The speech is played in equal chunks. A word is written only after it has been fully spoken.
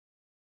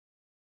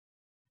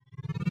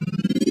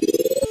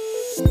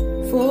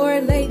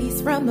For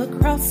ladies from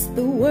across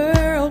the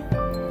world,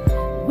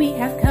 we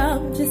have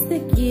come just to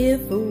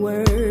give a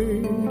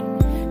word.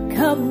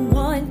 Come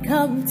one,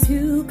 come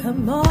two,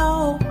 come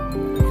all.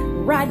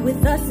 Ride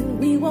with us and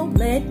we won't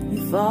let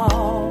you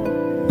fall.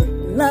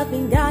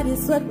 Loving God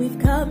is what we've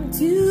come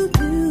to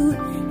do.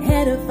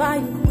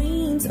 Edifying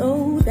queens,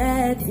 oh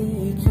that's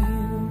EQ.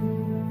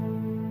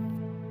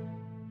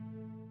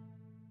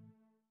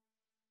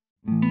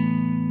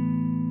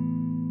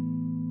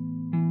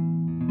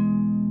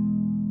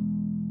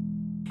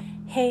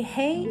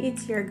 Hey,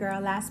 it's your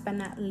girl, last but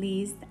not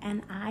least,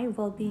 and I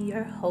will be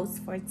your host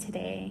for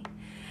today.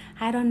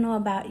 I don't know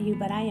about you,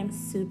 but I am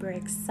super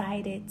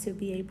excited to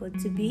be able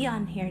to be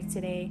on here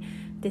today,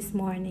 this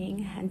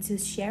morning, and to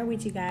share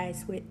with you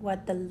guys with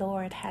what the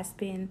Lord has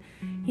been,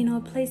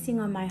 placing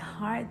on my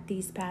heart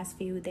these past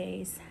few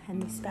days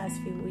and these past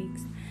few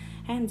weeks.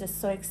 I am just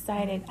so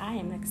excited. I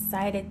am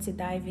excited to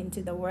dive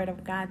into the Word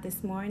of God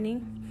this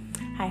morning.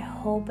 I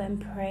hope and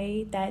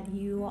pray that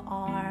you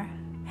are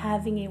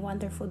having a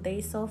wonderful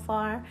day so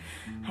far.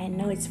 I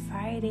know it's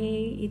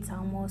Friday, it's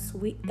almost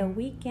the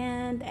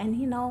weekend, and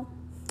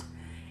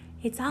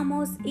it's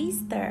almost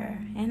Easter.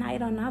 And I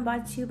don't know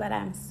about you, but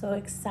I'm so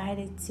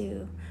excited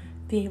to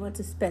be able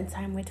to spend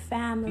time with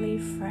family,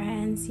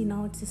 friends,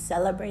 to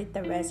celebrate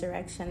the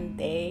resurrection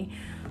day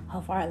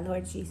of our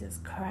Lord Jesus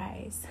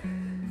Christ.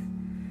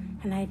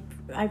 And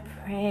I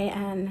pray,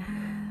 and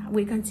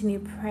we continue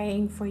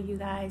praying for you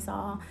guys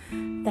all,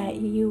 that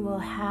you will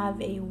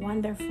have a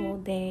wonderful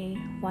day,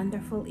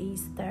 wonderful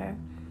Easter,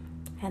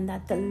 and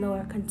that the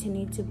Lord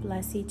continue to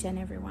bless each and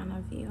every one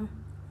of you.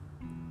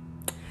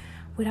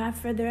 Without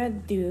further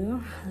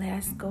ado,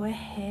 let's go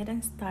ahead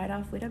and start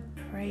off with a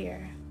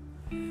prayer.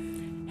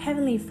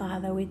 Heavenly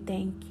Father, we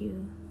thank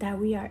you that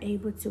we are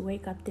able to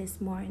wake up this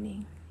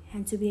morning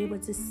and to be able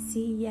to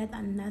see yet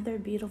another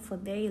beautiful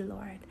day,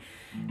 Lord,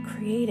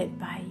 created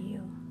by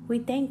you. We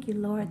thank you,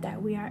 Lord,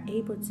 that we are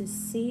able to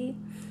see,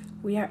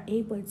 we are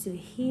able to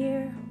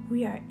hear,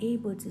 we are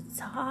able to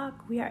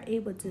talk, we are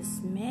able to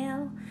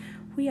smell,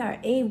 we are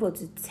able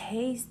to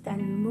taste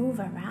and move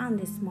around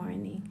this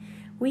morning.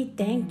 We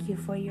thank you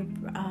for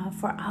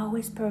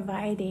always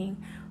providing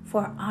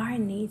for our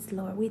needs,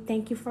 Lord. We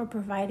thank you for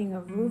providing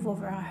a roof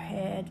over our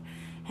head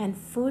and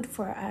food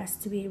for us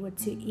to be able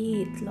to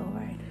eat,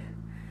 Lord.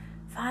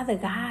 Father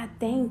God,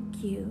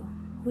 thank you.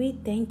 We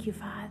thank you,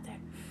 Father.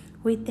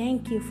 We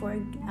thank you for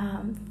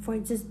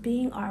just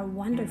being our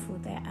wonderful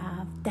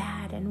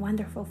dad and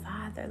wonderful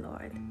Father,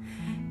 Lord.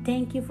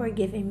 Thank you for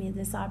giving me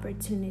this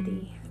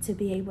opportunity to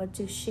be able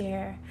to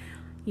share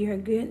your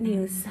good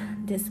news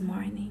this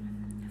morning.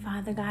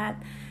 Father God,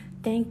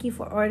 thank you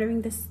for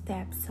ordering the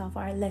steps of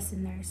our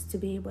listeners to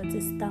be able to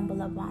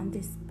stumble upon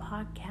this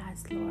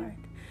podcast, Lord,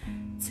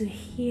 to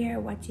hear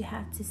what you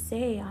have to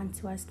say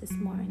unto us this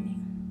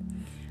morning.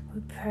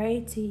 We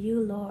pray to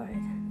you, Lord,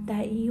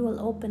 that you will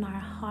open our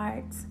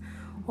hearts,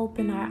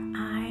 open our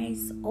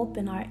eyes,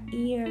 open our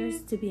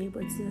ears to be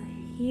able to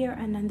hear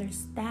and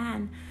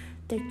understand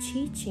the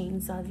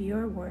teachings of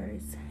your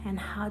words and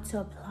how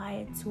to apply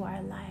it to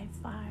our life,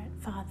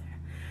 Father.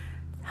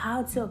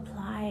 How to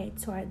apply it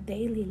to our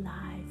daily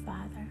life,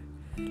 Father.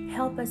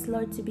 Help us,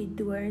 Lord, to be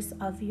doers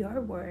of your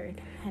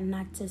word and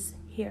not just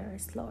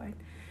hearers, Lord.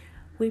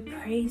 We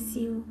praise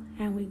you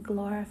and we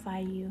glorify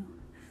you.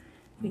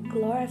 We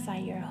glorify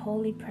your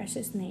holy,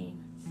 precious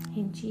name.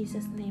 In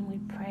Jesus' name we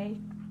pray.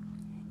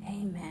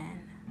 Amen.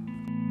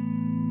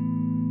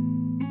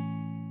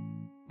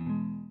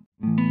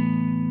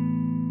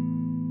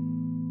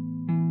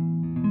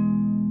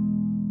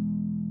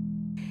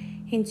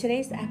 In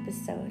today's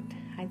episode,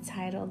 I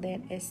titled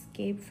it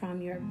Escape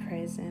from Your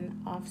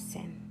Prison of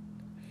Sin.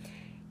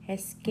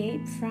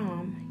 Escape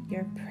from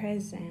your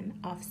prison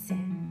of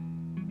sin.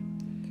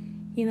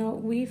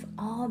 We've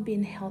all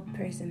been held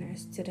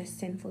prisoners to the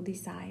sinful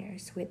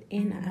desires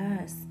within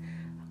us,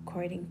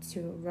 according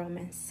to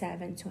Romans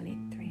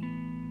 7:23.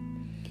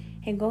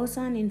 It goes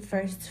on in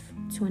verse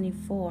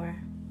 24.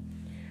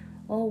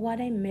 Oh, what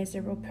a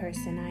miserable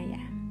person I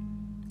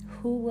am.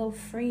 Who will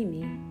free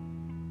me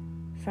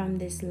from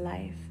this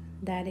life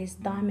that is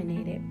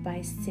dominated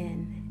by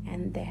sin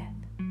and death?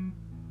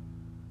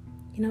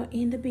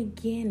 In the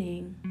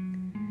beginning,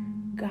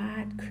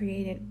 God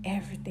created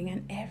everything,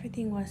 and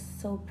everything was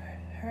so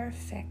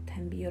perfect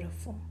and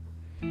beautiful.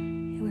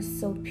 It was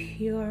so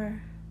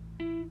pure,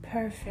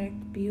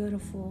 perfect,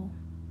 beautiful.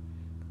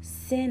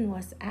 Sin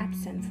was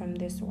absent from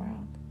this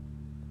world.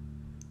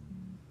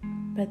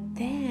 But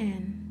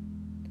then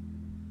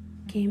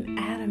came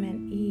Adam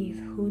and Eve,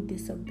 who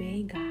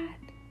disobeyed God,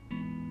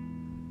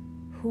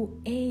 who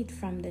ate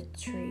from the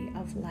tree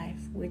of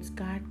life, which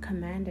God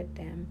commanded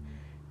them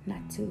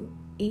not to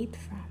eat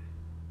from.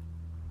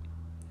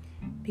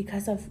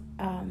 Because of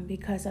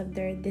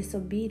their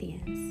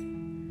disobedience,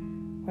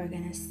 we're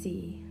gonna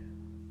see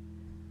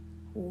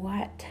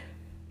what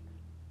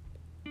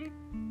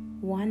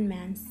one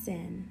man's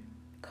sin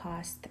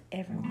cost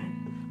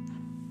everyone.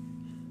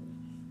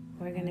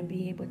 We're gonna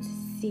be able to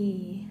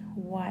see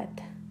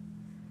what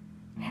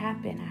happened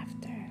happened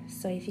after.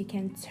 So if you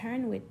can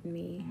turn with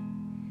me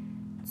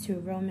to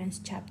Romans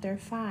chapter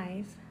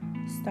 5,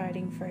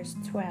 starting verse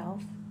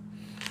 12.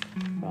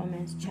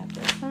 Romans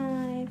chapter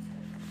 5,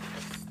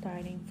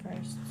 starting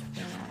verse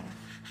 12.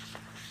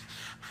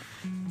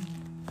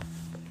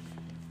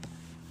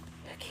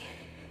 Okay.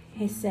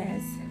 It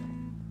says,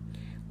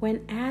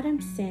 when Adam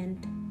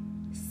sinned,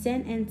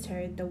 sin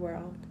entered the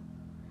world.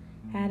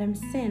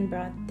 Adam's sin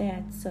brought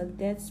death, so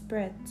death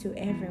spread to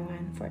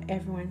everyone, for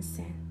everyone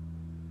sinned.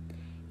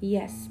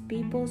 Yes,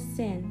 people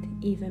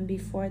sinned even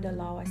before the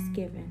law was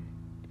given.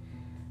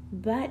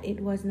 But it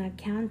was not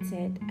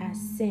counted as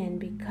sin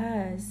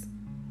because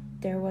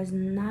there was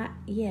not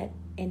yet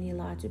any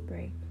law to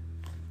break.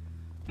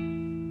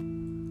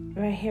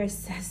 Right here it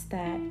says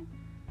that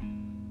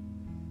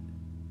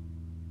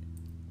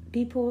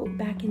people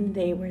back in the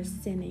day were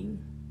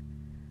sinning,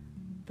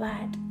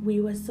 but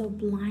we were so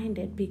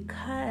blinded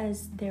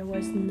because the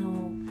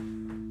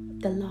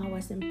law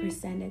wasn't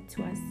presented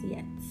to us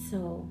yet.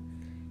 So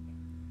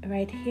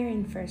right here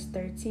in verse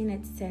 13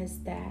 it says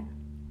that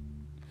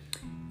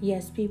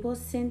yes, people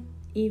sinned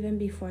even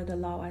before the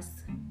law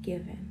was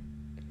given,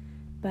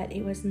 but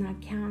it was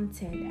not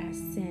counted as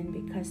sin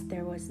because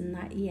there was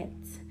not yet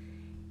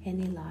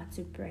any law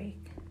to break.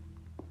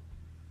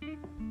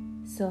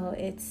 So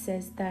it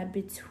says that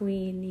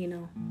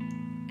between,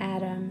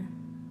 Adam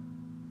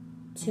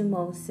to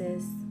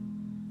Moses,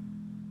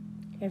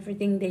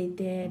 everything they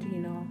did,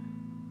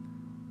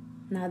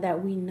 now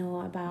that we know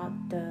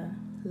about the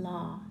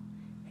law,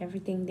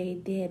 everything they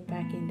did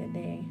back in the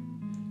day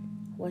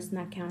was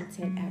not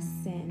counted as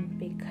sin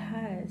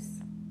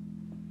because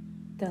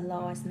the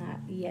law is not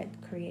yet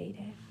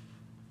created.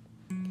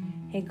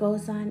 It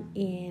goes on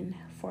in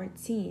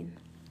 14.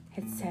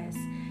 It says,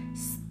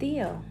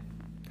 still,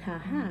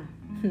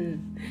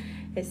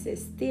 it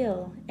says,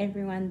 still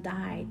everyone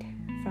died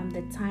from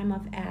the time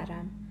of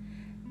Adam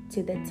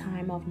to the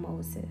time of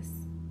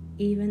Moses,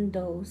 even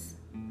those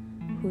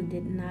who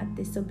did not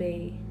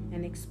disobey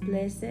an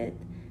explicit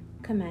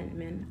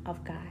commandment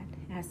of God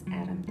as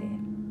Adam did.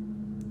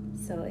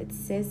 So it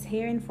says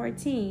here in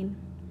 14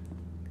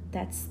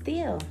 that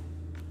still,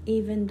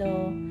 even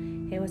though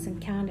it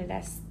wasn't counted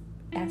as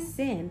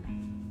sin,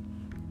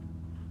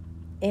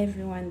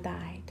 everyone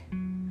died.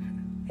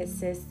 It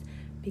says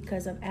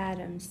because of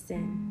Adam's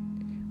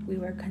sin, we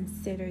were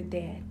considered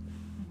dead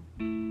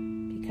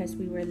because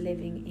we were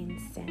living in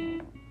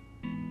sin.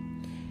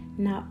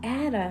 Now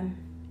Adam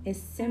is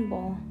a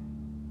symbol.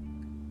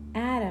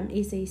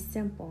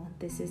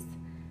 This is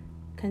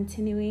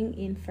continuing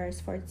in verse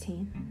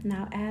 14.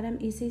 Now Adam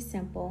is a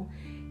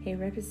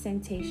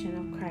representation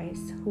of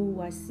Christ who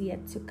was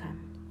yet to come.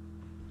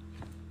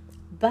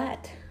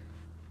 But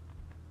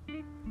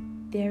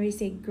there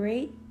is a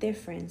great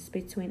difference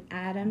between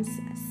Adam's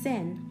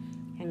sin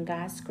and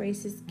God's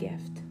gracious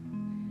gift.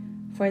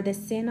 For the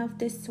sin of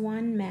this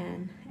one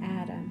man,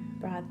 Adam,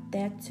 brought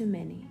death to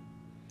many.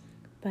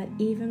 But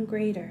even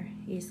greater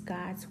is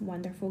God's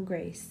wonderful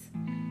grace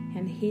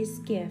and his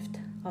gift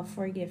of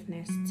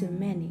forgiveness to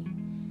many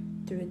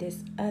through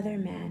this other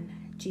man,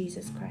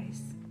 Jesus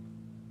Christ.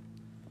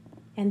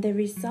 And the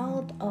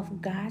result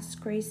of God's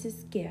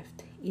gracious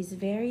gift is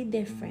very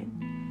different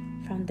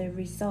from the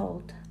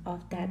result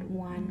of that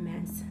one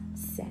man's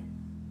sin.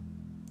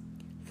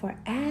 For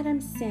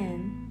Adam's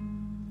sin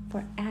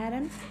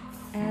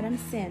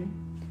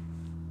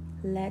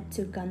led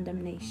to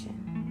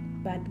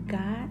condemnation, but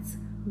God's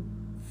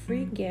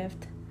free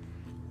gift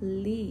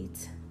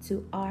leads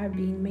to our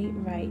being made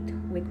right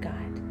with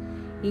God,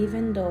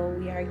 even though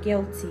we are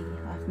guilty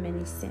of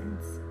many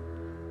sins.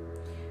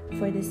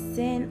 For the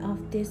sin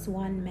of this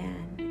one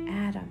man,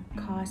 Adam,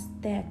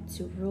 caused death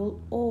to rule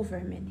over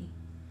many.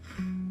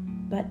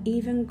 But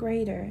even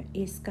greater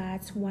is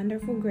God's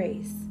wonderful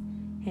grace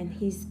and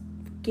his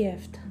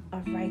gift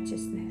of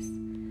righteousness.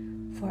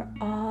 For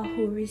all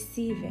who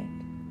receive it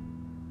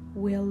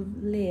will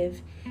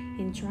live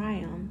in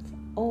triumph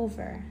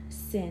over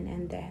sin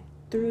and death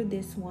through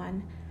this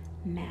one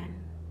man,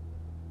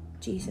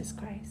 Jesus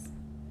Christ.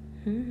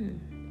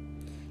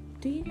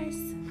 Do you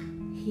guys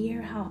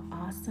hear how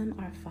awesome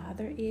our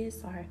Father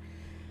is, or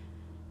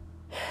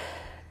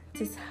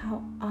just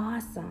how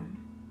awesome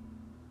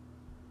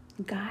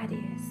God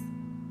is?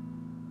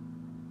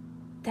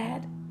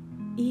 That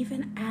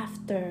even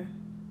after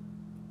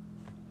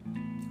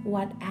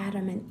what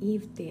Adam and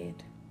Eve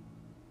did,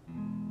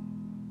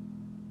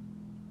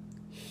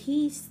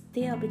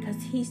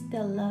 because he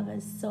still loves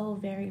us so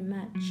very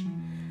much,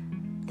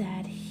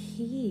 that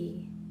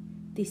he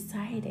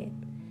decided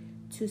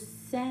to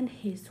send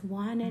his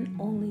one and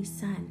only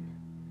Son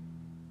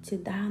to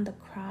die on the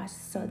cross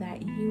so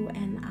that you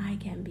and I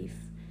can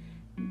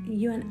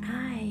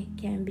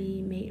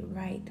be made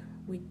right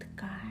with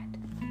God.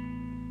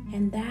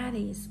 And that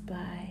is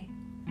by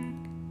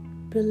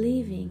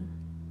believing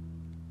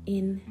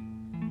in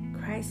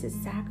Christ's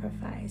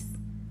sacrifice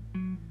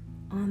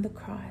on the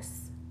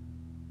cross.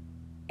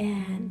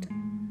 And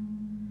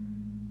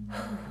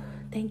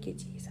thank you,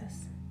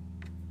 Jesus.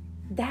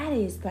 That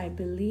is by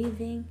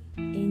believing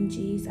in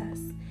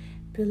Jesus,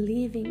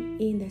 believing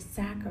in the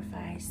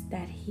sacrifice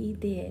that he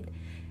did,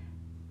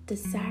 the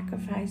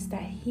sacrifice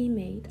that he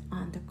made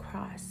on the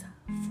cross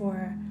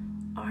for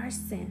our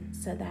sin,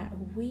 so that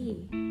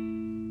we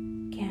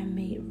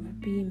can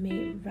be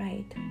made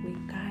right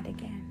with God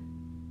again.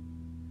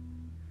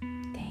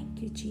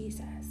 Thank you,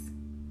 Jesus.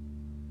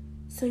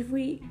 So if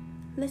we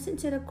listen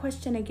to the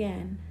question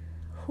again,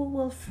 who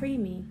will free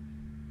me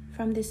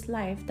from this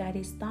life that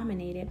is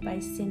dominated by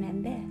sin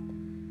and death?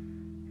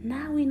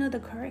 Now we know the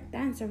correct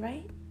answer,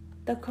 right?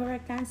 The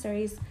correct answer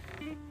is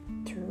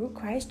through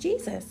Christ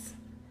Jesus.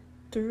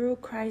 Through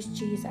Christ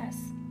Jesus.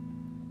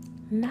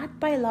 Not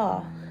by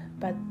law,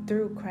 but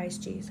through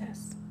Christ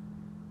Jesus.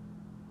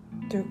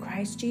 Through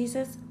Christ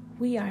Jesus,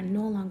 we are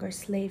no longer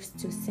slaves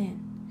to sin.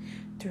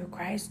 Through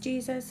Christ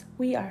Jesus,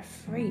 we are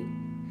free.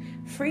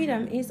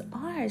 Freedom is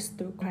ours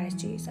through Christ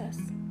Jesus.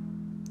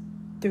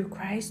 Through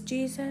Christ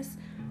Jesus,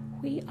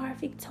 we are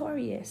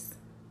victorious.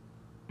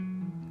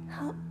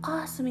 How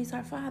awesome is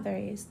our Father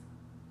is.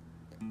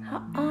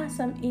 How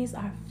awesome is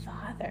our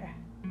Father,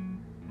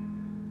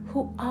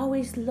 who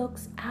always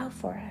looks out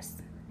for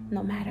us,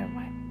 no matter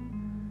what.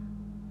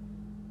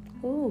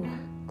 Ooh,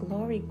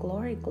 glory,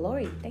 glory,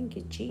 glory. Thank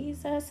you,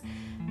 Jesus.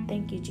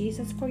 Thank you,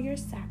 Jesus, for your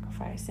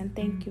sacrifice. And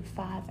thank you,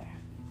 Father.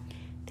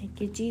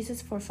 Thank you,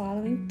 Jesus, for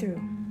following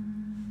through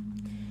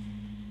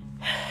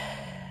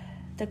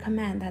the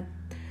command that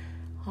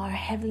our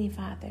Heavenly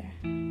Father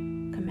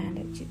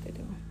commanded you to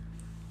do,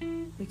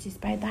 which is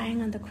by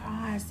dying on the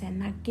cross and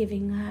not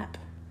giving up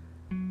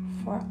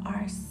for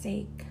our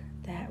sake,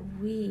 that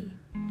we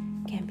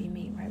can be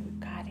made right with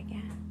God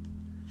again.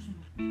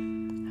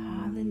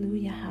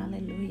 Hallelujah,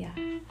 hallelujah.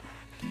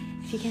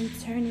 If you can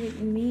turn with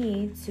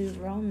me to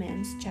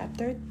Romans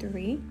chapter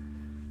 3,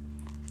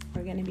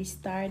 we're going to be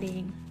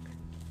starting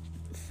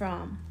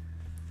from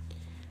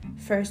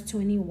verse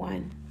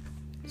 21.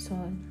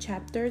 So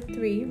chapter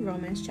 3,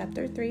 Romans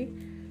chapter 3,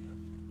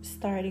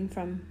 starting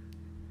from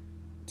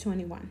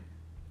 21.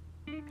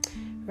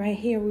 Right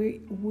here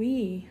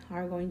we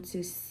are going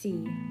to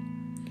see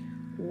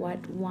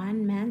what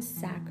one man's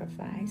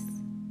sacrifice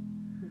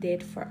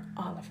did for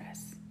all of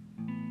us.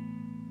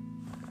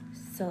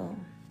 So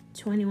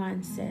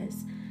 21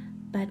 says,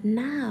 "But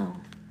now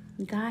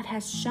God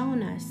has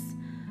shown us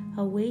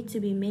a way to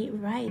be made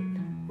right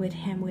with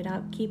him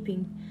without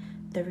keeping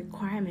the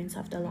requirements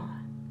of the law,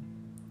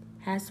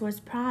 as was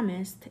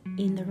promised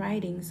in the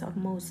writings of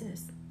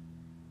Moses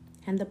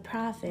and the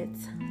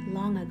prophets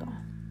long ago.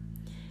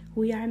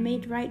 We are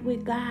made right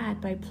with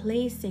God by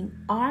placing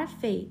our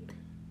faith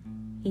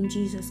in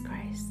Jesus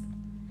Christ.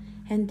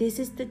 And this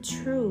is the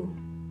truth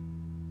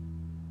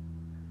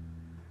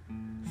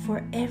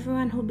for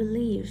everyone who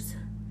believes,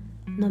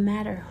 no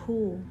matter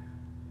who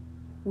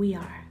we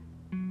are.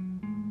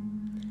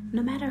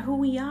 No matter who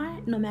we are,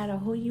 no matter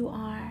who you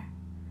are.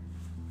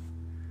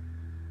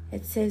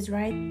 It says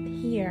right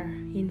here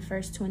in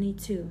verse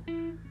 22.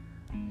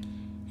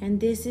 And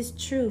this is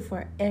true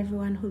for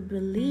everyone who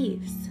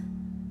believes.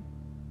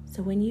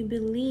 So when you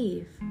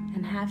believe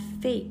and have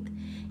faith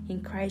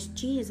in Christ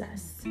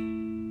Jesus,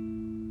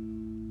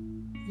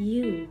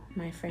 you,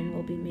 my friend,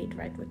 will be made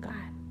right with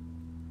God.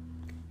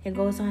 It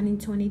goes on in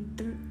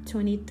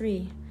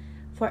 23.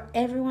 For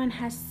everyone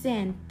has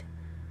sinned.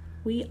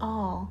 We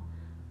all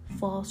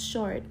fall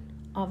short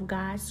of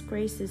God's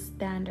gracious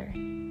standard.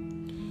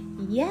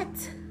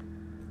 Yet,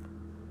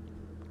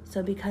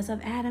 so because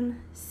of Adam's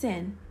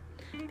sin,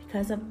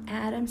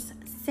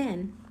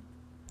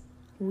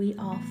 we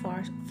all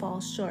fall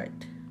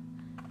short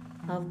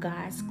of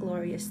God's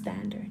glorious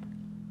standard.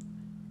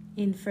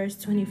 In verse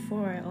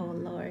 24, oh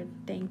Lord,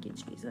 thank you,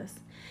 Jesus,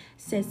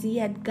 says,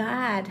 yet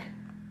God,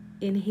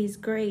 in his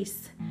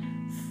grace,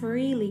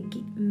 freely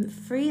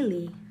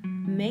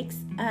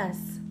makes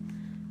us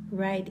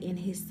right in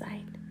his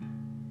sight.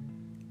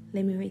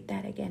 Let me read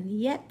that again.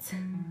 Yet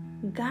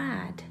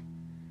God,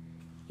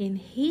 in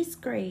his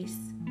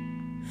grace,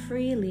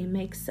 freely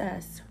makes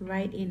us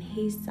right in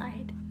his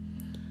sight.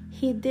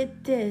 He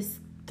did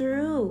this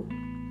through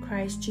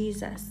Christ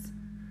Jesus,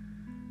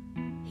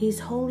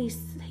 his only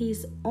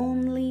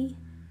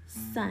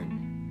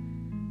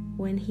Son,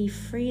 when he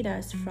freed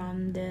us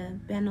from the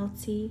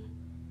penalty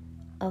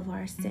of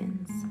our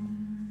sins.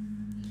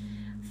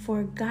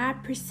 For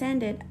God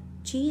presented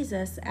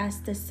Jesus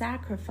as the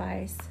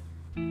sacrifice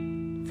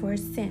for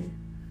sin.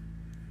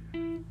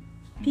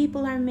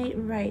 People are made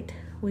right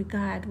with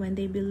God when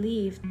they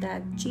believe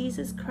that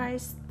Jesus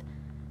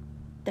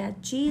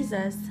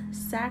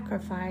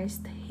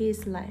sacrificed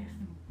his life,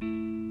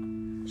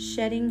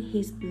 shedding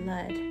his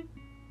blood.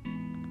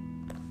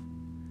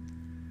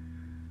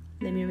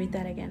 Let me read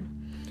that again.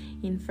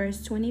 In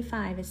verse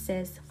 25 it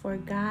says, for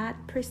God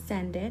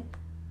presented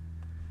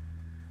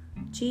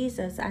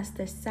Jesus as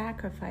the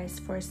sacrifice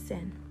for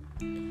sin.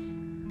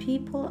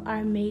 People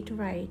are made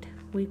right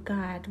with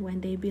God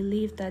when they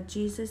believe that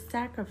Jesus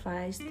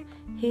sacrificed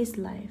his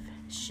life,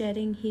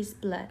 shedding his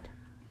blood.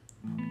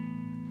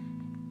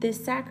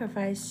 This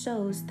sacrifice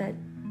shows that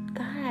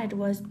God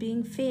was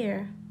being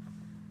fair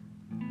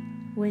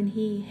when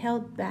he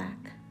held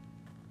back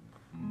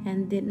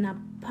and did not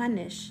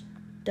punish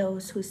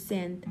those who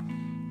sinned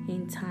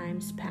in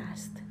times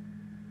past.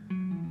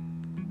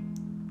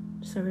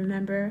 So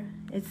remember,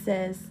 it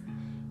says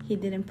he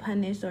didn't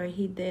punish, or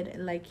he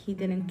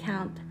didn't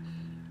count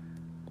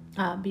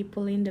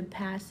people in the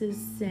past's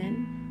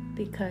sin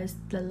because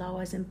the law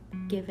wasn't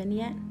given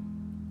yet.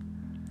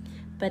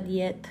 But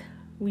yet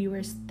we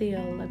were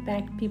still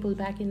people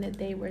back in the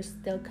day were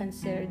still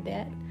considered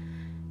dead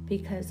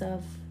because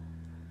of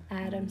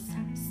Adam's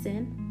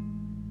sin.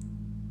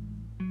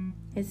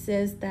 It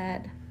says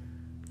that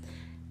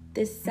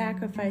this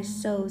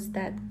sacrifice shows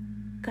that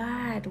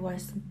God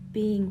was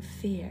being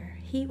fair.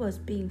 He was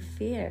being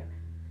fair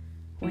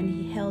when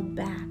he held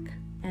back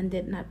and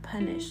did not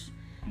punish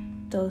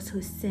those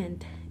who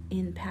sinned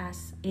in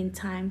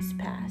times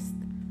past.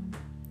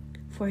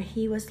 For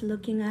he was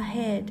looking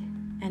ahead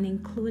and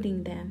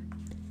including them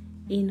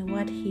in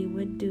what he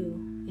would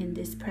do in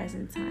this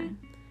present time.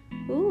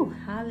 Ooh,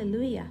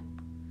 hallelujah.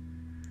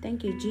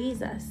 Thank you,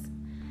 Jesus.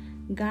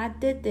 God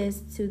did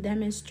this to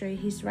demonstrate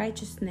his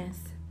righteousness,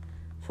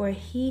 for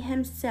he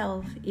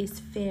himself is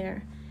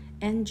fair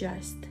and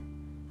just,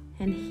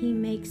 and he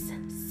makes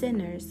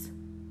sinners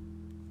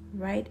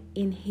right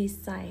in his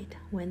sight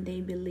when they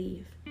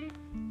believe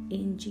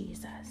in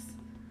Jesus.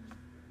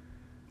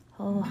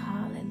 Oh,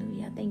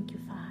 hallelujah. Thank you,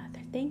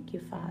 Father. Thank you,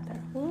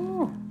 Father.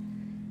 Oh,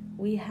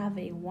 we have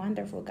a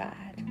wonderful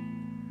God.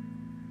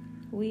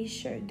 We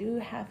sure do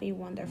have a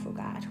wonderful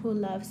God who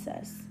loves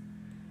us.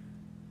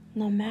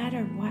 No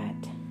matter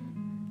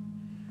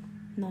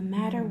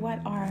what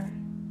our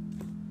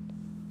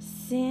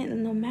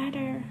sin, no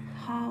matter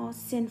how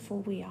sinful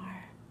we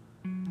are,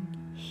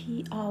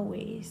 he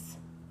always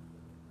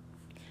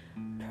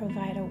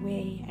provide a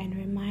way and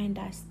remind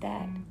us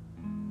that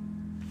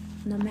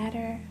no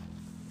matter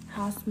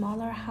how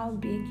small or how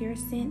big your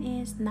sin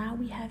is, now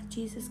we have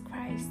Jesus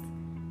Christ,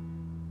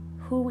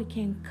 who we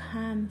can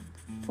come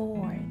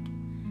forward,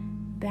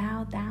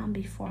 bow down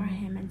before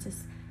him, and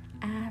just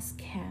ask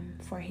him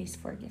for his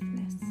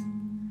forgiveness.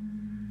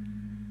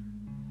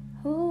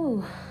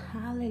 Oh,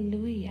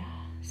 hallelujah.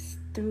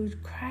 Through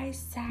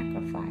Christ's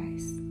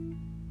sacrifice,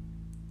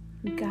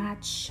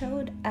 God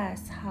showed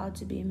us how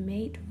to be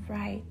made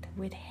right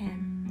with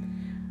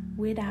him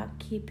without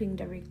keeping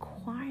the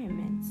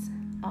requirements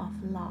of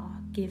law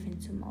given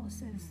to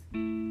Moses.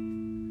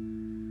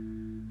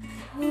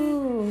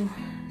 Oh,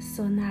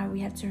 so now we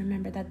have to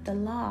remember that the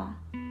law,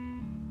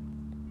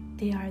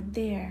 they are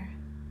there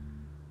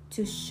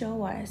to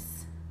show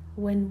us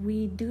when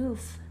we do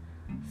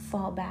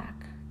fall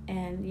back,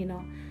 and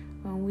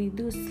when we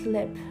do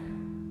slip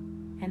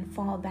and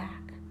fall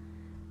back.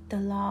 The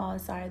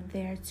laws are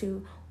there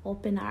to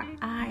open our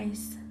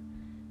eyes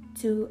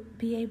to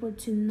be able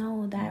to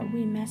know that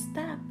we messed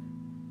up,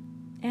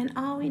 and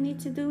all we need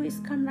to do is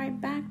come right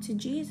back to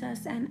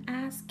Jesus and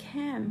ask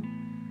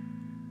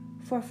him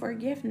for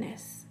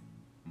forgiveness.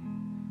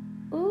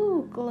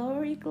 Ooh,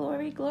 glory,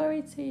 glory,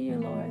 glory to you,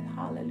 Lord.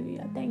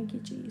 Hallelujah. Thank you,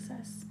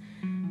 Jesus.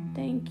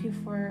 Thank you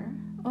for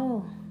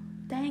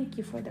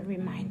the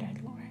reminder,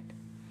 Lord.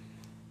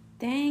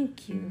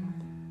 Thank you.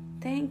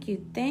 Thank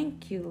you.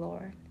 Thank you,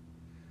 Lord.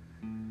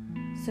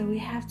 So we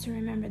have to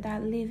remember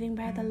that living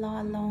by the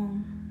law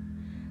alone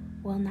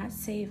will not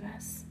save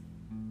us.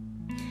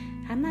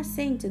 I'm not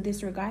saying to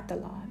disregard the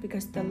law,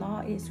 because the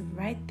law is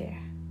right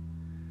there.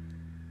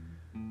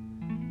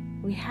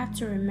 We have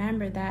to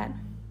remember that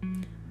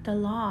the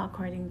law,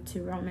 according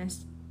to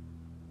Romans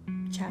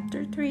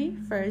chapter 3,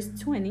 verse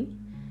 20,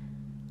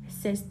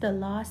 says the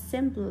law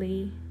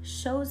simply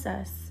shows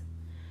us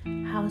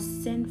how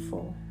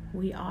sinful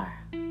we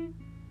are.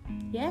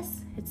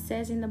 Yes, it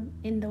says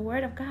in the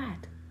Word of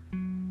God.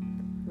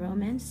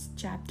 Romans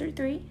chapter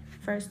 3,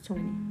 verse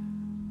 20.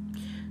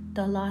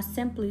 The law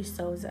simply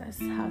shows us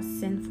how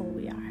sinful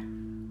we are.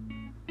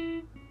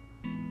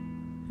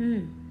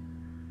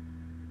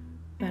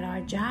 But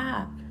our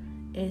job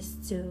is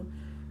to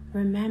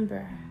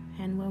remember,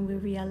 and when we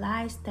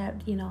realize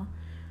that,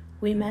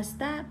 we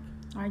messed up,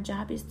 our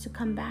job is to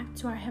come back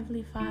to our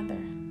Heavenly Father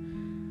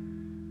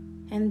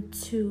and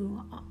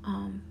to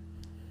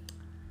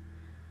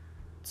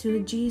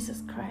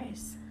Jesus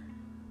Christ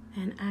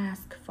and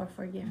ask for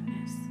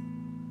forgiveness.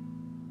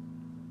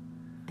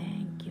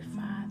 Thank you,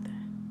 Father.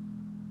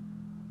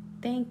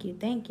 Thank you,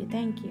 thank you,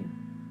 thank you.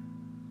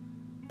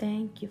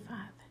 Thank you,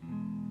 Father.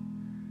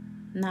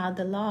 Now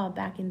the law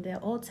back in the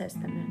Old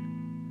Testament,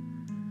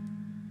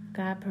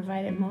 God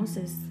provided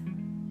Moses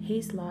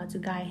his law to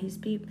guide his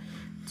people,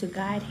 to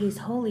guide his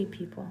holy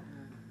people.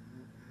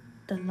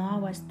 The law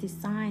was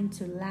designed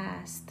to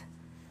last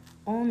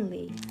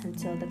only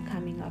until the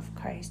coming of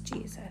Christ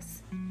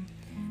Jesus.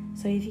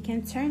 So if you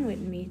can turn with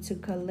me to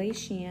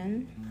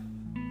Galatians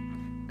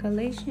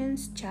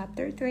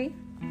chapter 3.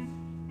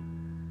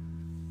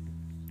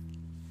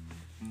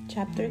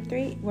 Chapter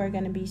 3, we're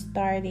going to be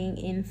starting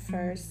in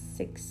verse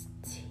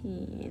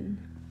 16.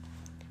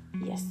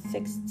 Yes,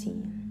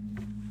 16.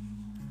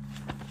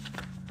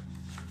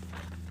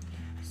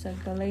 So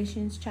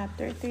Galatians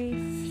chapter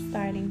 3,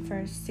 starting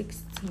verse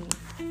 16.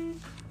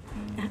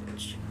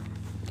 Ouch.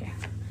 Okay.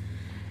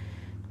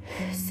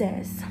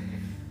 says,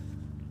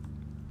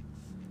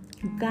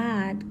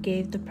 God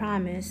gave the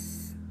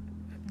promises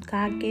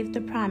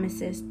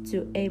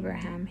to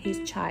Abraham, his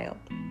child.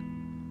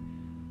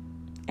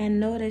 And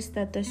notice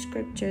that the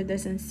scripture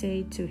doesn't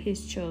say to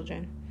his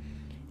children,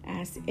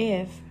 as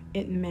if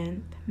it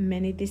meant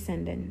many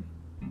descendants.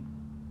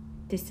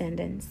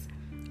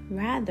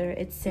 Rather,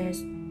 it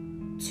says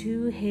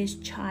to his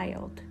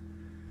child.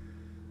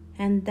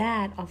 And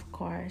that, of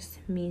course,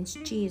 means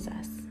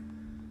Jesus.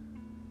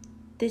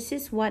 This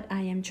is what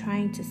I am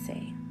trying to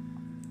say.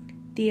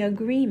 The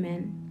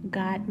agreement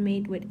God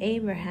made with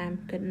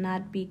Abraham could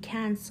not be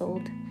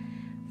canceled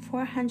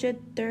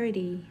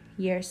 430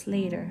 years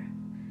later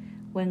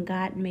when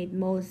God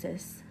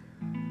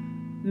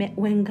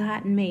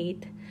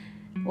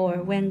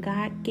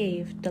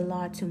gave the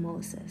law to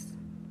Moses.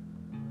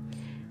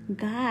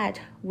 God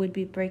would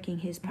be breaking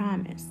his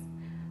promise,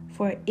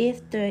 for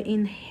if the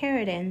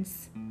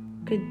inheritance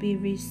could be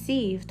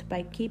received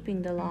by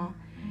keeping the law,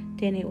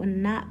 then it would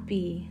not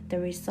be the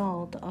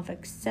result of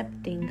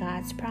accepting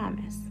God's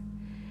promise.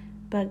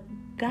 But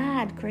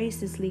God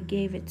graciously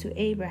gave it to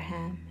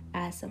Abraham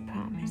as a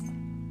promise.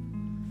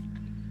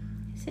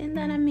 Isn't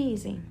that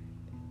amazing?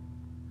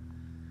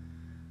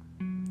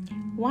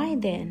 Why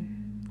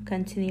then,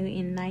 continue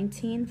in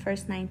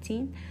verse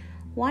 19,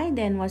 why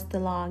then was the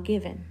law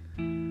given?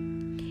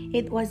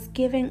 It was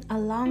given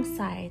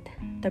alongside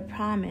the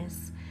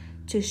promise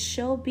to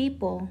show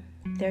people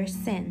their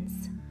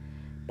sins.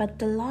 But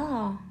the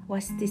law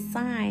was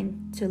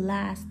designed to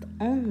last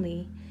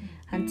only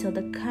until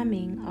the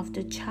coming of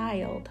the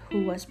child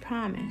who was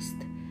promised.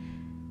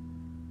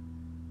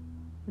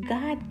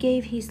 God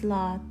gave his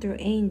law through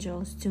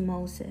angels to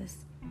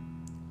Moses,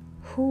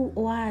 who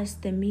was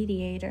the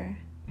mediator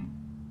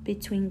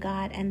between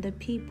God and the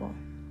people.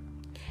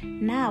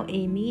 Now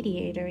a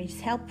mediator is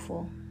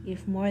helpful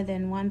if more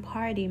than one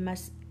party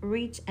must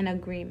reach an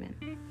agreement.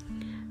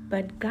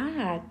 But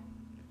God,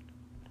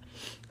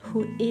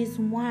 who is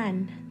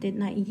one, did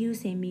not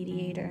use a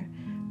mediator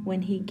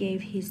when he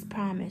gave his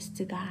promise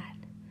to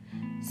God.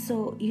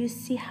 So you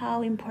see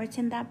how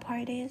important that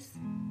part is?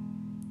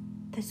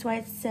 That's why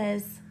it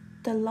says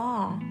the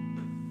law.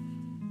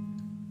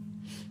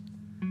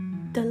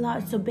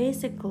 So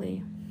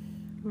basically,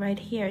 right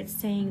here it's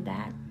saying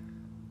that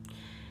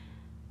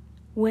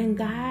when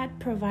God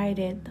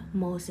provided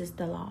Moses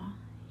the law,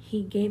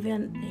 he gave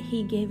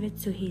it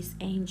to his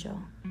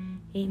angel,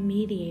 a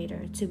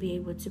mediator, to be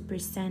able to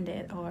present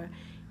it, or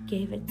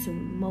gave it to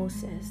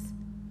Moses.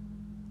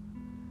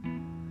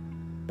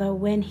 But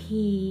when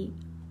he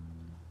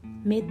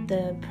made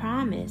the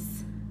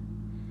promise,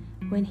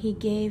 when he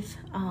gave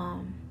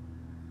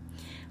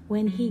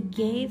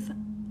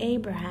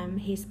Abraham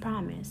his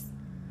promise,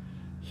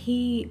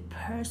 he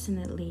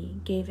personally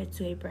gave it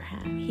to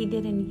Abraham. He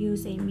didn't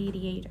use a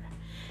mediator.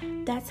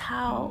 That's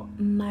how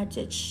much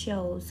it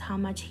shows how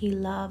much he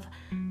loved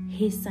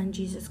his son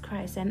Jesus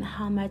Christ, and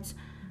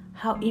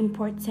how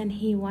important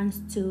he wants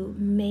to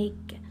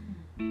make,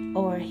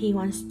 or he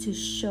wants to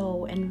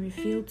show and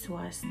reveal to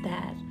us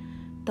that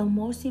the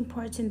most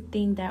important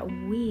thing that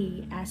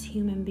we as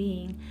human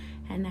being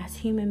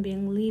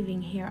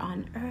living here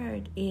on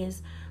earth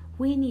is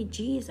we need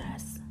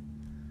Jesus.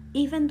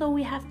 Even though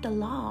we have the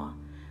law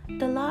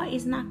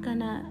is not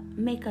gonna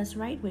make us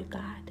right with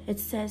God. It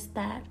says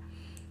that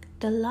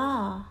the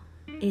law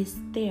is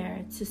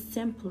there to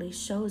simply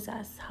shows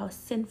us how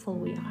sinful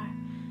we are.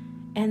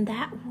 And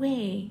that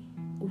way,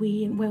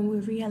 when we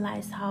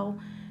realize how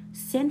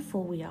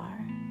sinful we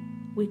are,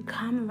 we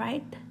come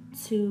right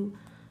to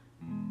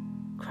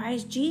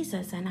Christ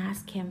Jesus and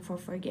ask him for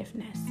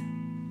forgiveness.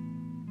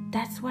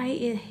 That's why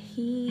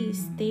he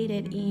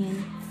stated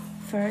in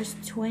verse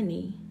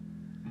 20,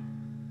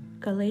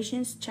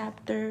 Galatians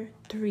chapter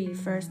 3,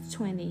 verse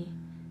 20,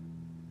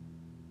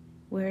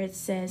 where it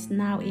says,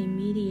 now a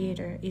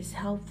mediator is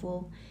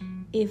helpful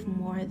if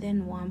more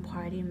than one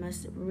party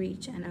must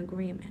reach an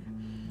agreement.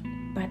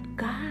 But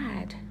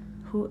God,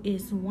 who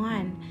is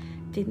one,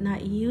 did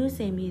not use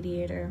a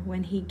mediator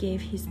when he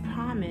gave his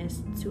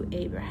promise to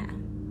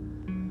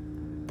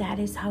Abraham. That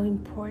is how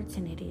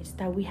important it is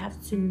that we have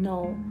to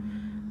know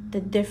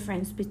the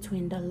difference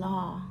between the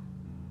law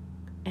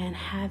and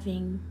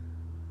having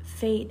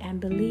faith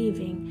and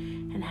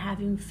believing and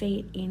having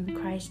faith in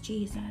Christ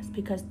Jesus,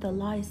 because the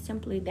law is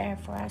simply there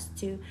for us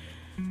to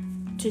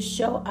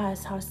show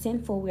us how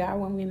sinful we are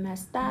when we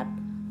messed up.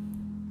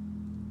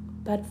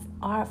 But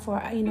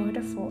in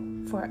order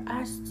for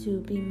us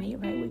to be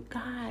made right with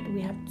God,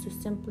 we have to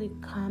simply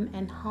come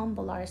and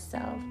humble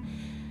ourselves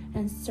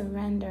and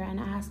surrender and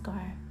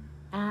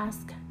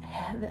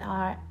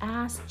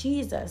ask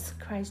Jesus,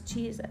 Christ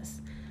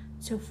Jesus,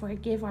 to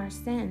forgive our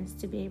sins,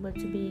 to be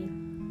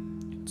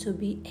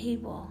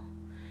able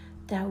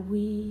that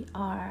we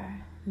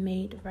are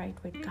made right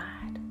with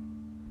God.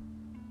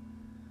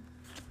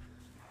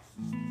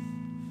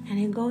 And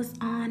it goes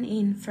on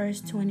in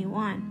verse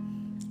 21.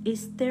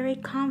 Is there a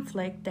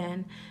conflict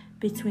then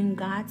between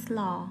God's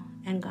law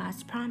and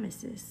God's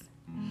promises?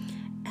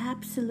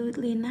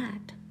 Absolutely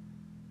not.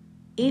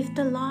 If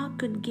the law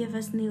could give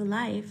us new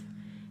life,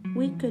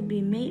 We could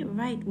be made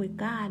right with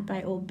God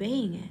by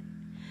obeying it.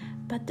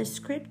 But the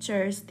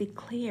scriptures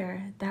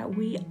declare that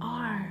we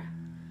are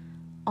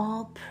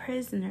all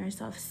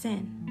prisoners of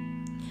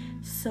sin.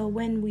 So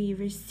when we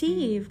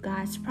receive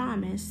God's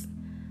promise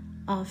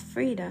of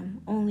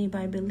freedom only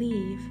by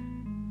believing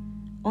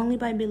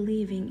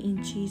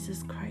in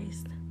Jesus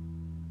Christ.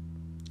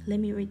 Let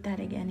me read that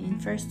again in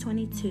verse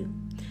 22.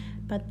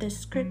 But the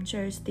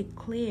scriptures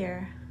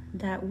declare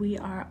that we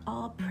are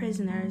all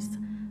prisoners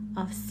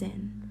of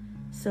sin.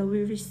 So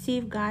we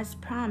receive God's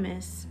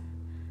promise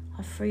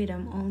of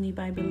freedom only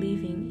by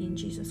believing in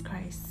Jesus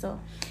Christ.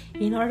 So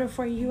in order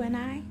for you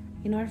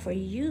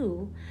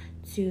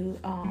to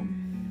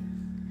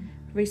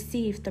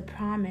receive the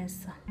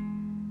promise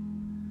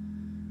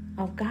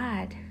of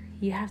God,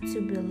 you have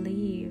to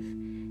believe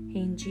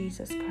in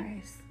Jesus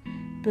Christ.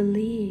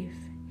 Believe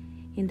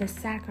in the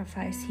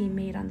sacrifice He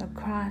made on the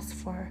cross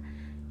for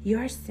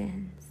your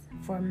sins,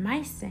 for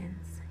my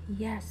sins.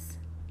 Yes.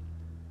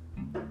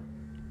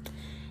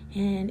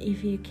 And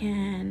if you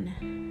can,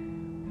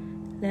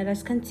 let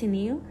us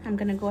continue. I'm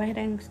going to go ahead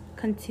and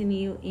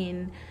continue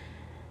in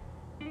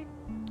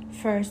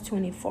verse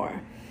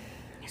 24.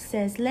 It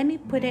says, let me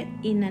put it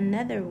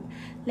another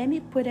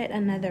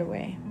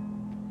way.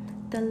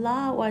 The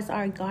law was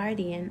our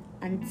guardian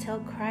until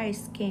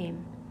Christ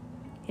came.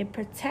 It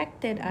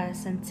protected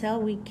us until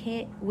we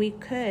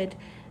could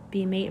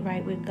be made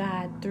right with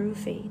God through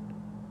faith.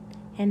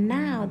 And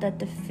now that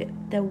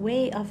the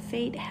way of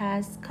faith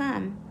has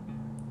come,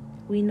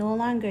 we no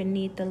longer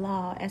need the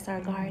law as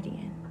our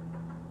guardian.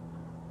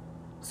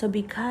 So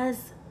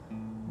because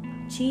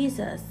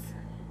Jesus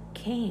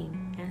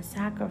came and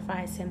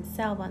sacrificed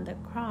Himself on the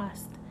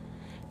cross,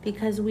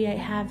 because we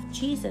have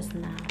Jesus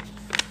now,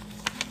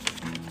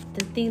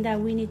 the thing that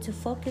we need to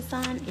focus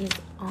on is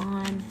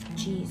on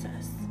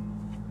Jesus.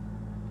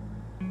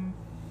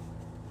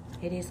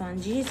 It is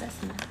on Jesus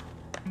now.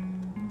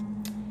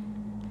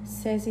 It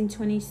says in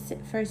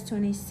verse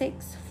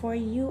 26, for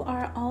you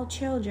are all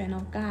children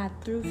of God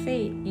through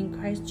faith in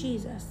Christ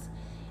Jesus.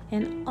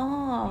 And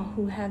all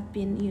who have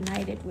been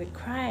united with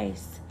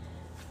Christ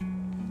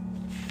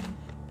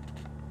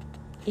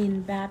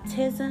in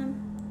baptism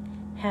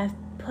have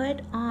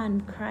put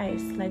on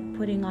Christ like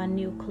putting on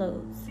new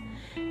clothes.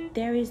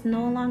 There is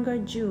no longer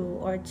Jew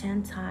or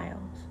Gentile,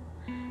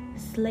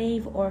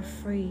 slave or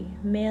free,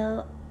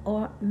 male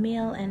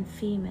and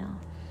female,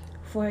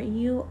 for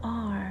you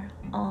are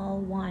all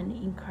one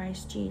in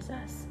Christ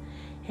Jesus.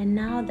 And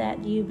now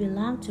that you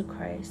belong to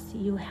Christ,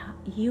 you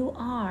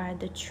are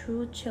the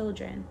true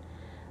children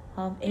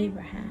of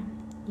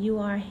Abraham. You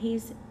are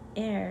his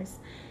heirs,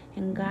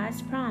 and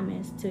God's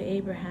promise to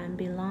Abraham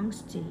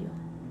belongs to you.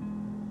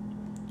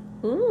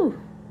 Ooh,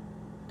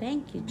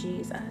 thank you,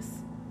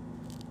 Jesus.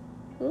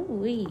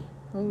 Ooh-wee.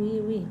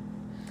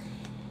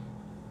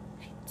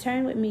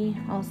 Turn with me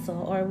also,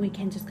 or we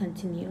can just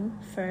continue.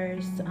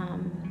 First,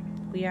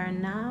 we are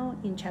now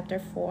in chapter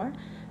 4,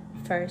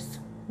 verse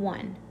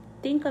 1.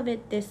 Think of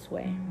it this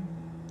way.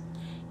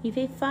 If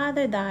a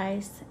father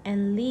dies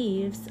and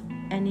leaves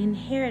an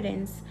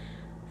inheritance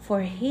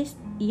for his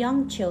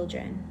young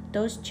children,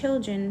 those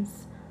children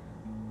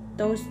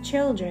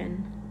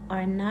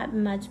are not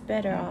much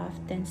better off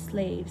than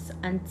slaves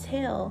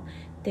until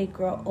they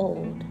grow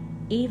old.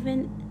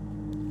 Even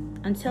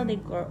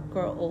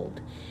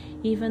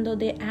though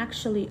they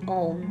actually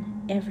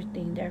own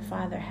everything their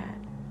father had.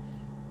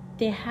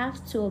 They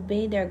have to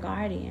obey their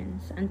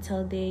guardians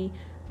until they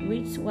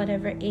reach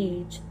whatever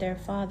age their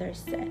father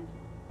set.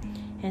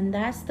 And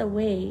that's the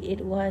way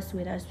it was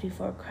with us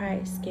before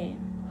Christ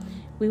came.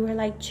 We were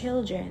like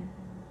children.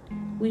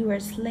 We were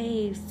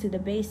slaves to the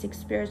basic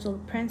spiritual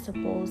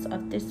principles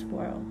of this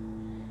world.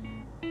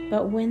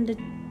 But when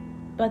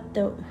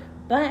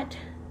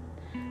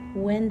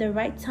the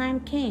right time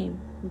came,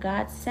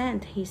 God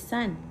sent His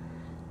Son,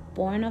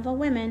 born of a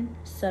woman,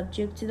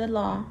 subject to the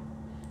law.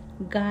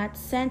 God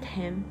sent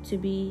Him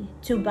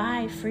to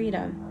buy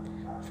freedom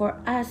for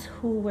us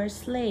who were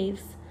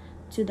slaves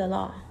to the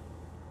law,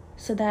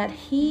 so that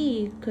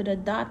He could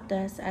adopt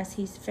us as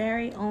His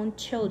very own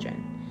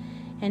children.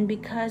 And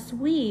because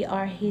we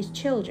are His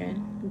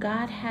children,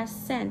 God has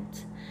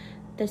sent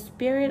the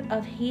Spirit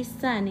of His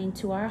Son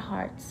into our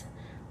hearts,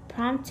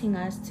 prompting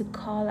us to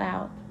call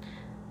out,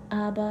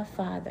 Abba,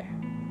 Father.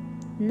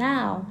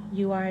 Now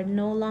you are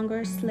no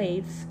longer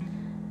slaves.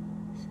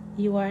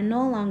 You are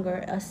no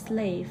longer a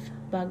slave,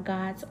 but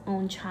God's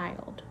own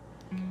child.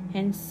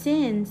 And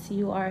since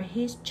you are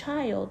His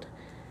child,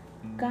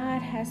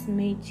 God has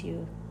made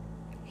you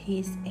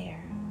His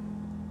heir.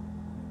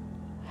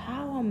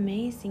 How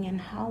amazing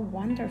and how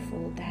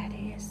wonderful that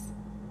is.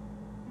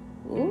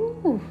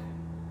 Ooh,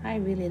 I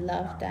really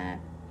love that.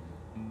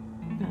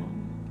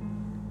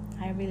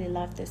 I really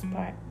love this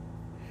part.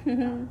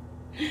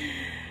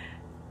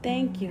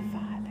 Thank you,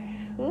 Father.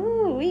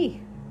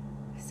 Ooh-wee.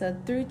 So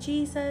through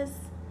Jesus,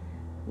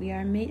 we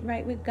are made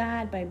right with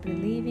God by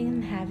believing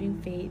and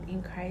having faith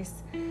in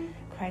Christ's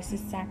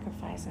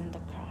sacrifice on the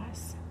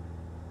cross.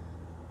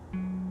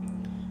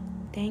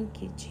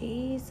 Thank you,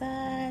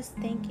 Jesus.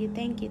 Thank you,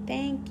 thank you,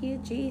 thank you,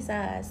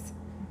 Jesus.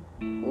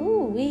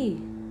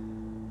 Ooh-wee.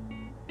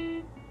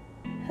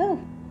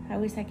 I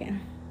wish I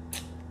can.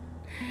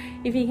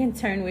 If you can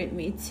turn with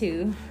me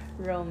to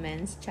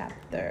Romans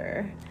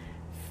chapter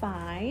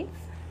 5.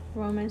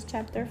 Romans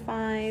chapter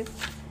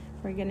 5.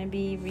 We're going to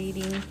be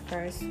reading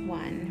verse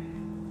 1.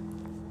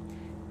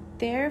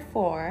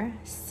 Therefore,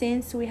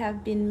 since we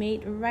have been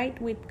made right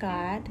with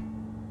God,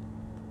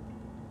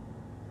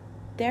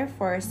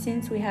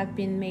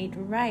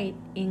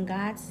 in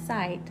God's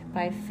sight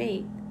by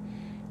faith,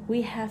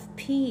 we have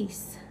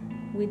peace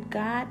with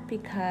God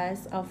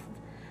because of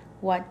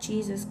what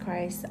Jesus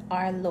Christ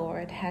our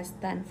Lord has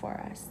done for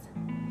us.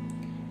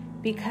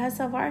 Because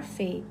of our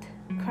faith,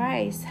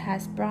 Christ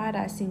has brought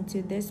us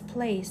into this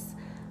place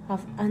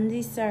of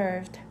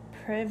undeserved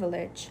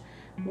privilege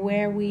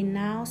where we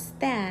now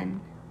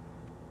stand,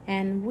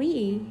 and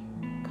we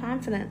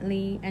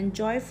confidently and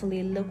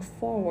joyfully look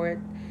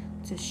forward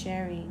to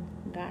sharing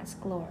God's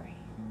glory.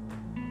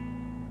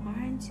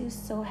 Aren't you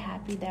so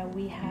happy that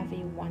we have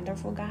a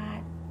wonderful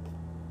God?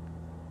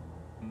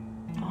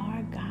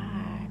 Our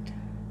God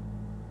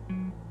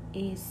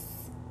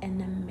is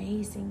an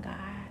amazing God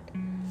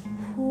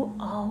who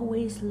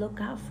always look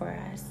out for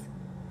us.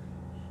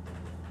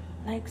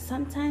 Like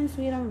sometimes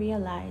we don't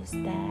realize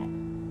that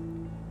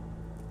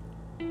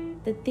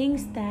the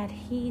things that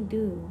He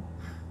do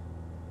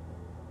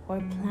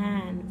or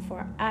plan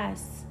for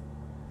us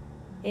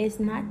is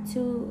not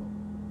to,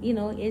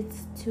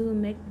 it's to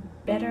make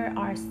better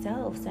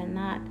ourselves and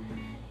not,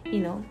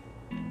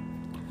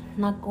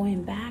 not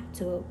going back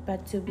to,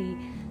 but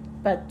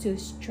to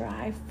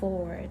strive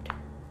forward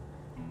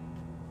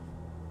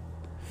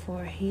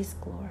for His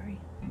glory.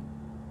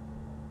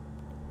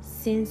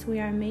 Since we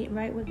are made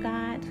right with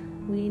God,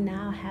 we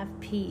now have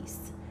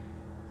peace.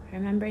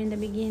 Remember in the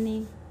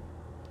beginning,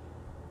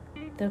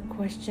 the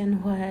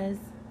question was,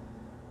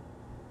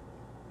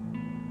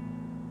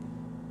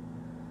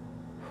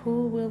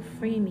 who will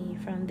free me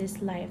from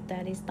this life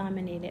that is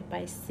dominated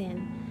by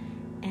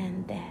sin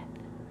and death?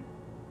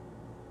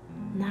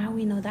 Now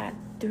we know that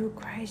through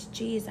Christ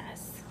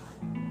Jesus,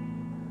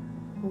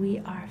 we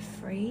are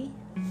free.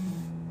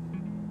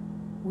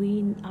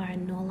 We are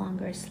no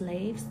longer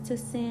slaves to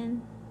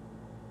sin.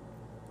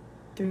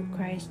 Through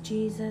Christ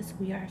Jesus,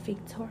 we are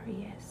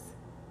victorious.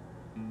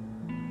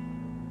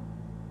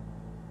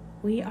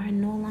 We are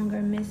no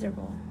longer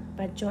miserable,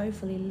 but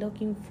joyfully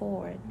looking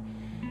forward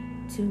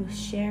to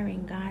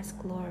sharing God's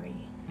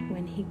glory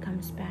when He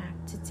comes back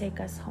to take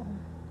us home.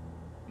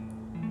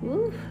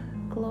 Ooh,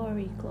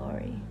 glory,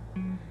 glory.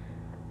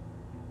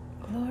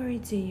 Glory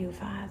to you,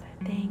 Father.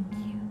 Thank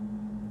you.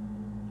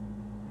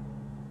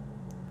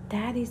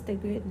 That is the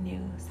good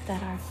news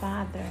that our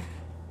Father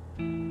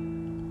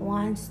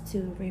wants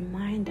to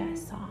remind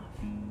us of.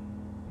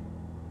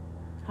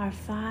 Our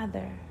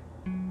Father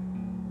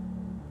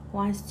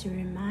wants to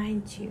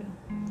remind you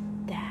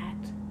that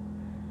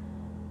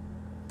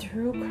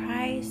through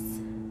Christ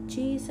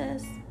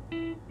Jesus,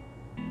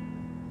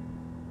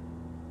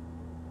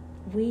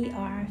 we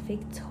are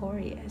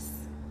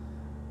victorious.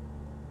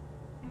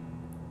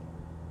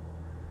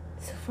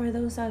 So for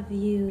those of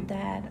you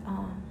that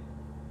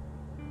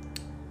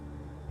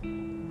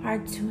are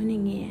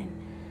tuning in,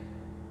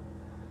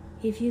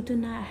 if you do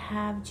not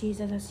have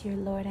Jesus as your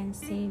Lord and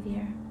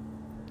Savior,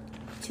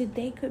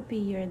 today could be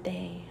your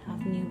day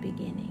of new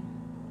beginning.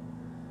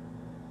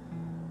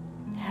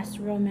 As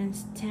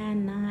Romans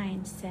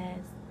 10:9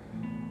 says,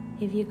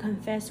 if you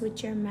confess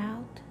with your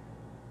mouth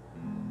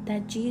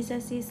that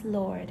Jesus is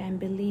Lord and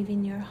believe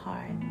in your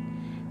heart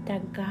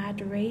that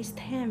God raised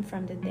Him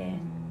from the dead,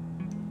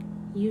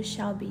 you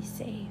shall be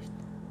saved.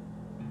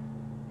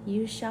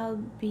 You shall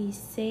be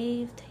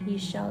saved. You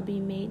shall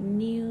be made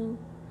new.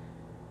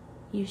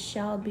 You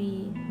shall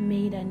be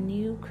made a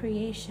new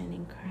creation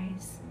in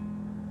Christ.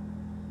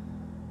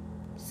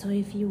 So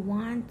if you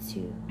want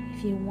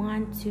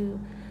to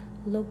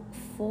look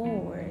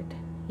forward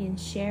in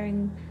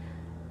sharing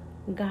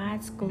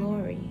God's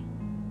glory,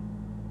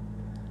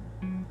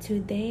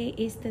 today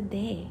is the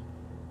day.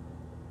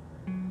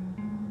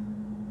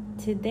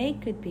 Today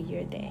could be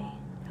your day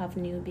of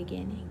new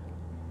beginning.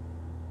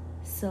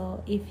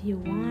 So if you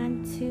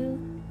want to,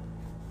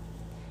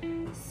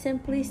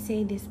 simply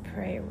say this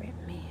prayer with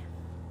me.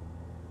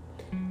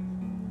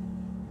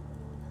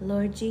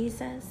 Lord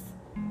Jesus,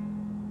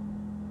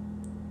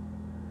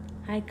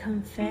 I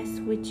confess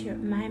with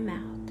my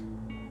mouth.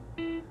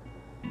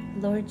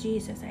 Lord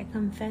Jesus, I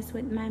confess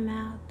with my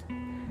mouth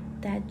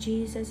that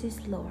Jesus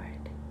is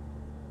Lord,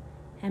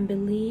 and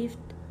believed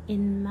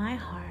in my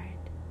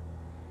heart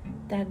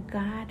that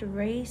God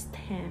raised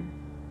Him,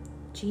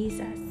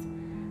 Jesus,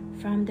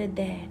 from the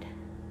dead.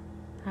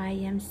 I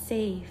am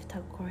saved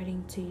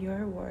according to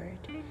your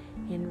word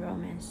in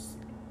Romans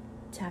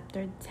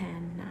chapter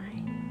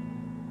 10:9.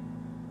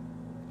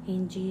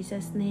 In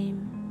Jesus'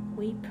 name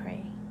we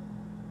pray.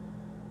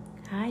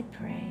 I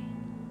pray.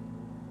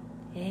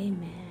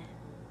 Amen.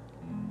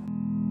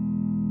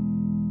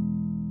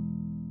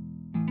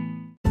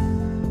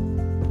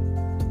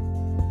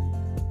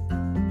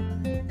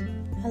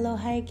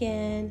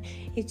 again,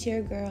 it's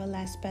your girl,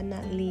 last but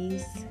not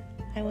least.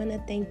 I want to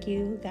thank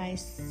you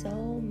guys so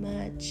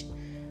much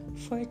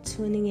for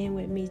tuning in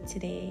with me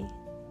today.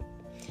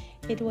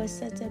 It was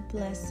such a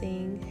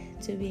blessing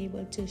to be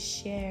able to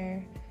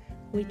share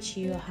with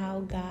you how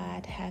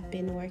God have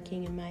been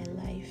working in my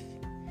life.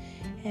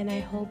 And I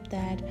hope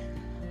that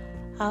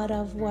out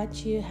of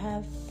what you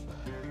have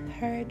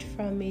heard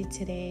from me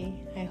today,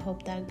 I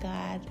hope that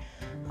God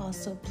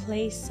also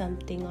placed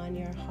something on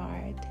your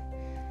heart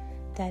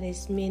that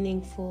is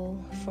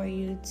meaningful for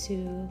you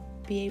to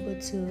be able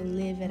to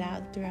live it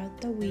out throughout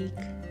the week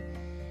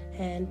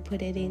and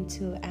put it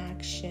into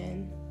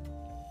action.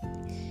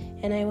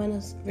 And I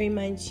want to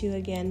remind you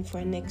again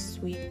for next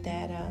week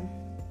that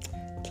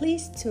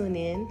please tune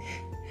in.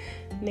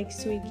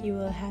 Next week you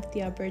will have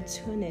the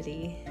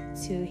opportunity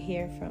to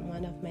hear from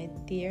one of my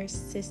dear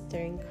sister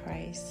in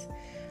Christ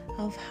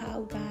of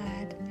how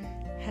God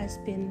has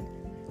been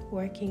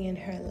working in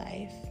her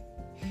life.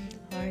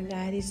 Our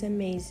God is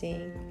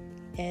amazing,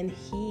 and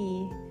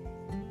He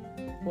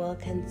will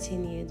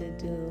continue to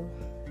do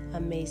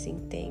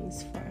amazing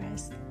things for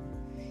us.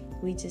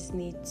 We just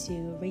need to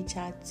reach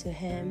out to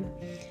Him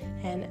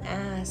and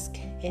ask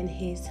in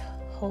His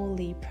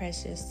holy,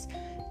 precious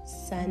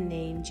Son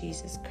named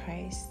Jesus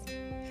Christ.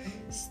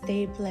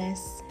 Stay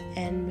blessed,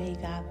 and may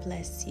God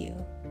bless you.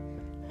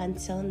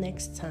 Until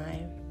next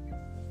time.